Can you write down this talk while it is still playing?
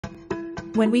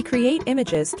When we create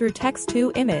images through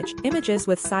text-to-image, images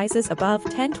with sizes above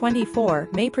 1024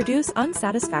 may produce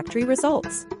unsatisfactory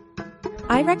results.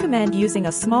 I recommend using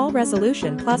a small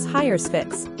resolution plus Hires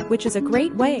fix, which is a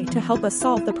great way to help us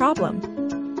solve the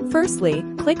problem. Firstly,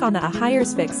 click on the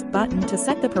Hires fix button to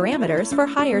set the parameters for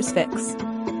Hires fix.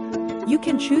 You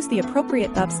can choose the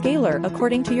appropriate upscaler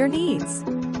according to your needs.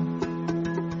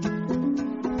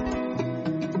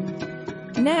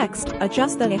 Next,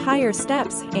 adjust the higher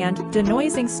steps and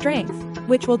denoising strength,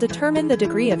 which will determine the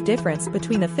degree of difference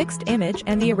between the fixed image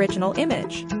and the original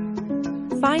image.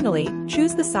 Finally,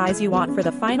 choose the size you want for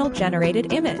the final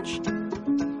generated image.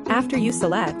 After you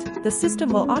select, the system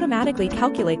will automatically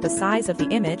calculate the size of the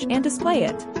image and display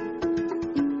it.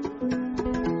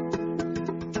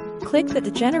 Click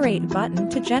the Generate button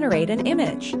to generate an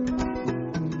image.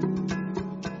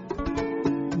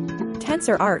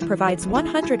 Tensor.Art provides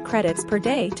 100 credits per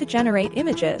day to generate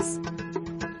images.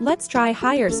 Let's try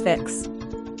Hires fix.